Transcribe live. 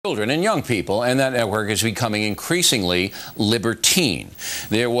Children and young people, and that network is becoming increasingly libertine.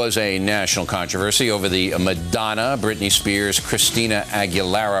 There was a national controversy over the Madonna, Britney Spears, Christina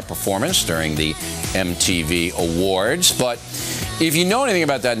Aguilera performance during the MTV Awards. But if you know anything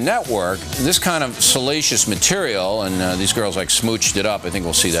about that network, this kind of salacious material, and these girls like smooched it up, I think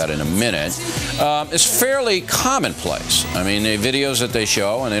we'll see that in a minute, is fairly commonplace. I mean, the videos that they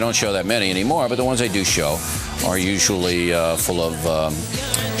show, and they don't show that many anymore, but the ones they do show are usually full of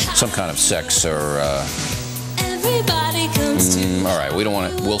some kind of sex or all right, we don't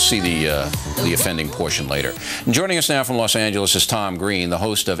want to. We'll see the offending portion later. And joining us now from Los Angeles is Tom Green, the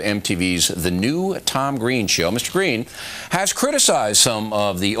host of MTV's The New Tom Green Show. Mr. Green has criticized some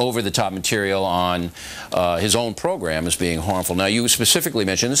of the over-the-top material on his own program as being harmful. Now, you specifically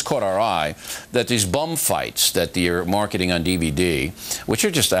mentioned, this caught our eye, that these bum fights that they're marketing on DVD, which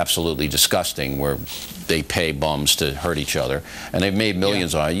are just absolutely disgusting, where they pay bums to hurt each other, and they've made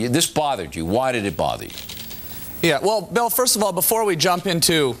millions on it. This bothered you. Why did it bother you? Yeah, well, Bill, first of all, before we jump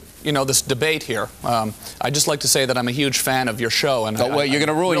into, this debate here, I'd just like to say that I'm a huge fan of your show. And well, you're going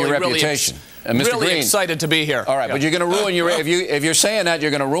to ruin your reputation. Mr. Mr. Really excited to be here. All right, but you're going to ruin your if you're saying that, you're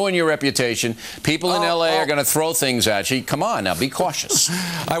going to ruin your reputation. People in L.A. are going to throw things at you. Come on, now, be cautious.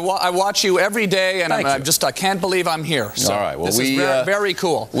 I watch you every day, and I can't believe I'm here. So all right, well, this is very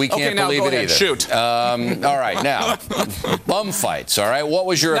cool. We can't believe it either. Shoot. All right, now, bum fights. All right, what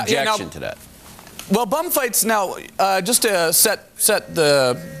was your objection to that? Well, bum fights. Now, just to set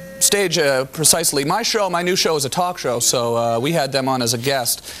the stage precisely, my new show is a talk show, so we had them on as a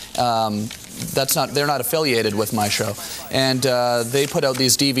guest. They're not affiliated with my show, and they put out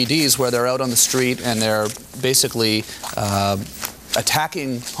these DVDs where they're out on the street and they're basically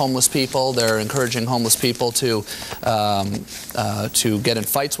attacking homeless people. They're encouraging homeless people to get in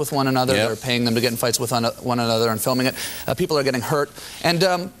fights with one another. Yep. They're paying them to get in fights with one another and filming it. People are getting hurt,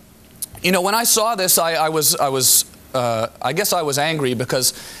 and when I saw this, I guess I was angry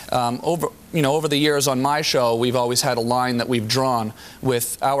because over the years on my show, we've always had a line that we've drawn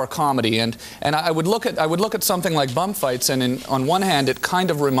with our comedy, and I would look at something like bum fights, and on one hand, it kind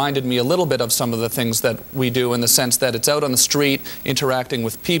of reminded me a little bit of some of the things that we do, in the sense that it's out on the street, interacting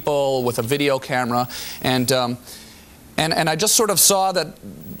with people with a video camera, and I just sort of saw that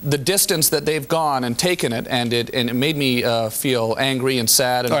the distance that they've gone and taken it, and it made me feel angry and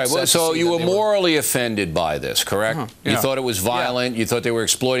sad. And all right, well, so you were morally offended by this, correct? You thought it was violent. You thought they were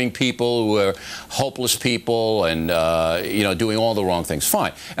exploiting people who were hopeless people, and doing all the wrong things.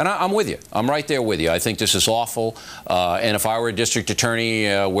 Fine, and I'm with you. I'm right there with you. I think this is awful. And if I were a district attorney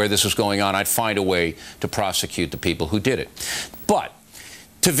where this was going on, I'd find a way to prosecute the people who did it. But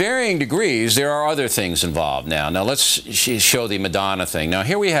to varying degrees, there are other things involved now. Now, let's show the Madonna thing. Now,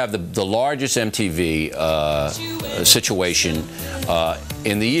 here we have the largest MTV situation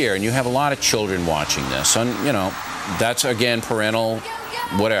in the year, and you have a lot of children watching this. And, that's, again, parental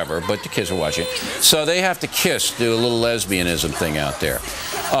whatever, but the kids are watching. So they have to kiss, do a little lesbianism thing out there.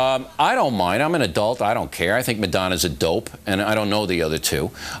 I don't mind. I'm an adult. I don't care. I think Madonna's a dope, and I don't know the other two.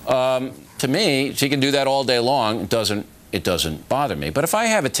 To me, she can do that all day long. It doesn't bother me. But if I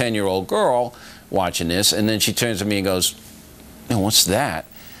have a 10-year-old girl watching this, and then she turns to me and goes, what's that?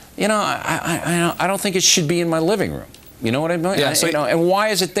 I don't think it should be in my living room. You know what I mean? Yeah, and why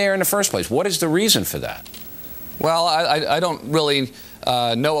is it there in the first place? What is the reason for that? Well, I don't really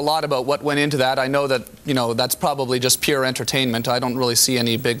know a lot about what went into that. I know that, that's probably just pure entertainment. I don't really see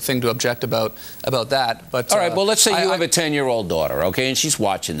any big thing to object about that. But all right, well, let's say you have a 10-year-old daughter, okay, and she's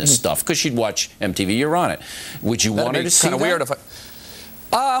watching this stuff because she'd watch MTV. You're on it. Would you want her to see that? Weird if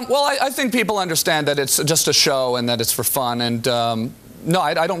well, I think people understand that it's just a show and that it's for fun, and no,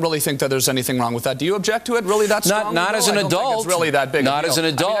 I don't really think that there's anything wrong with that. Do you object to it? Really, that strong? Not as an adult. I don't think it's really that big. Not as an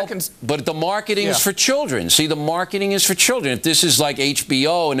adult. But the marketing is for children. See, the marketing is for children. If this is like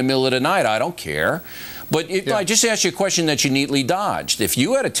HBO in the middle of the night, I don't care. But I just asked you a question that you neatly dodged. If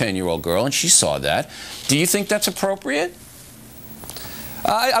you had a 10-year-old girl and she saw that, do you think that's appropriate?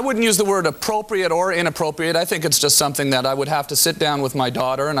 I wouldn't use the word appropriate or inappropriate. I think it's just something that I would have to sit down with my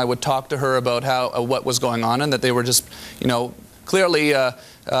daughter and I would talk to her about what was going on, and that they were just, clearly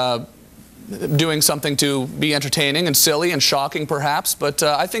doing something to be entertaining and silly and shocking, perhaps. But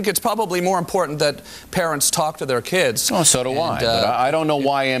I think it's probably more important that parents talk to their kids. Oh, so do I. But I don't know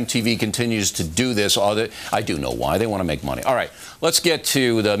why MTV continues to do this. I do know why. They want to make money. All right, let's get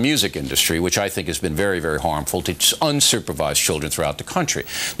to the music industry, which I think has been very, very harmful to unsupervised children throughout the country.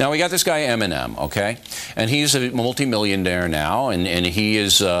 Now, we got this guy Eminem, okay? And he's a multimillionaire now, and he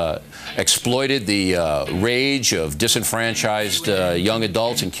has exploited the rage of disenfranchised young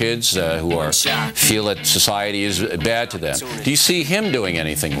adults and kids who or feel that society is bad to them. Do you see him doing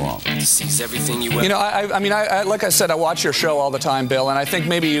anything wrong? You know, I mean, like I said, I watch your show all the time, Bill, and I think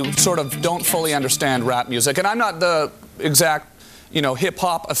maybe you sort of don't fully understand rap music. And I'm not the exact, you know,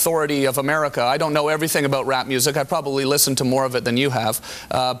 hip-hop authority of America. I don't know everything about rap music. I probably listened to more of it than you have.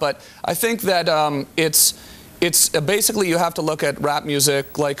 But I think that it's basically you have to look at rap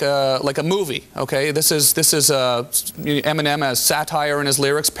music like a movie. Okay, this is Eminem has satire in his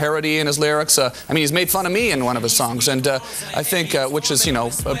lyrics, parody in his lyrics. I mean, he's made fun of me in one of his songs, and I think which is, you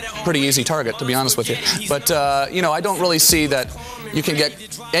know, a pretty easy target, to be honest with you. But you know, I don't really see that you can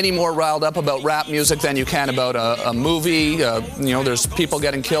get any more riled up about rap music than you can about a movie. You know, there's people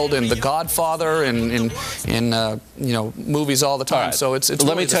getting killed in The Godfather in you know, movies all the time. Right. So it's let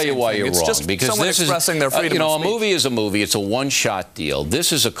really me tell you why you're wrong. Just because someone this expressing their freedom. You know, of a speech. movie is a movie. It's a one-shot deal.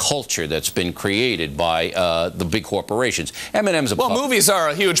 This is a culture that's been created by the big corporations. Eminem's a well, puppet. movies are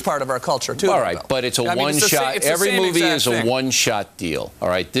a huge part of our culture too. All right, but it's a one-shot. Every movie is a one-shot deal. All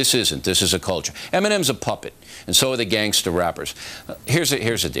right, this isn't. This is a culture. Eminem's a puppet, and so are the gangster rappers. Here's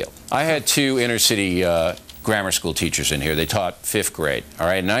the deal. I had two inner-city grammar school teachers in here. They taught 5th grade, all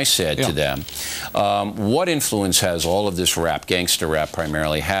right? And I said to them, what influence has all of this rap, gangster rap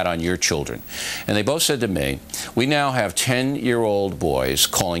primarily, had on your children? And they both said to me, we now have 10-year-old boys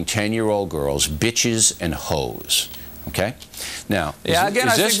calling 10-year-old girls bitches and hoes. Okay? Now,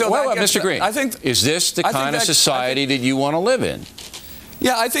 Mr. Green, is this the kind of society that you want to live in?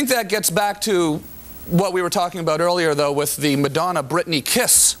 Yeah, I think that gets back to what we were talking about earlier, though, with the Madonna-Britney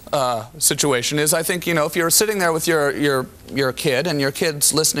kiss situation. Is I think, you know, if you're sitting there with your kid and your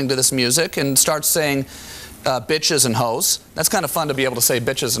kid's listening to this music and starts saying bitches and hoes, that's kind of fun to be able to say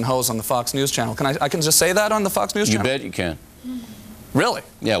bitches and hoes on the Fox News channel. I can just say that on the Fox News channel? You bet you can. Really?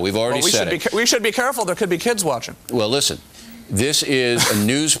 Yeah, we've already said it. We should be careful. There could be kids watching. Well, listen. This is a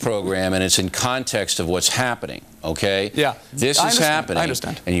news program, and it's in context of what's happening, okay? Yeah. This is happening. I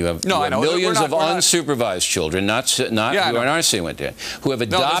understand. And you have millions of unsupervised children, who aren't seeing what they're who have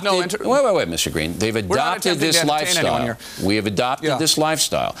adopted... Wait, Mr. Green. They've adopted this lifestyle. We have adopted this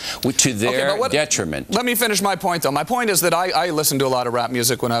lifestyle to their detriment. Let me finish my point, though. My point is that I listened to a lot of rap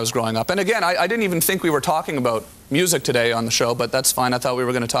music when I was growing up. And again, I didn't even think we were talking about music today on the show, but that's fine. I thought we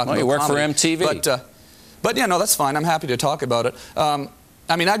were going to talk about you work comedy. for MTV. But yeah, no, that's fine. I'm happy to talk about it.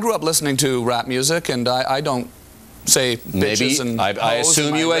 I mean, I grew up listening to rap music, and I don't say bitches and hoes. I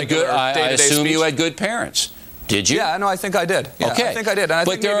assume you had good. I assume you had good parents. Did you? Yeah, no, I think I did. Yeah, okay, I think I did. And I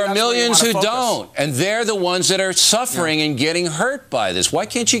but there are millions who don't, and they're the ones that are suffering and getting hurt by this. Why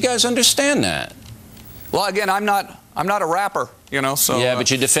can't you guys understand that? Well, again, I'm not a rapper, you know. So yeah,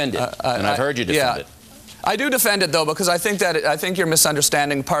 but you defend it, and I've heard you defend it. I do defend it, though, because I think you're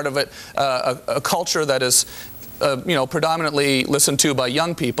misunderstanding part of it, a culture that is, you know, predominantly listened to by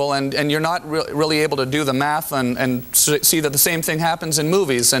young people, and you're not really able to do the math and see that the same thing happens in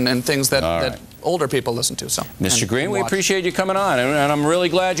movies and things that older people listen to. So, Mr. Green, we appreciate you coming on, and I'm really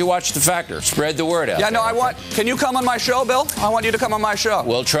glad you watched The Factor. Spread the word out. Yeah, no, can you come on my show, Bill? I want you to come on my show.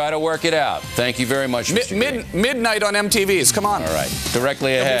 We'll try to work it out. Thank you very much, Mr. Green. Midnight on MTV's. Come on. All right.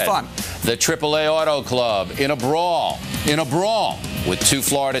 Directly ahead. It'll be fun. The AAA Auto Club in a brawl with two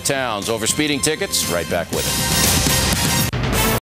Florida towns over speeding tickets. Right back with it.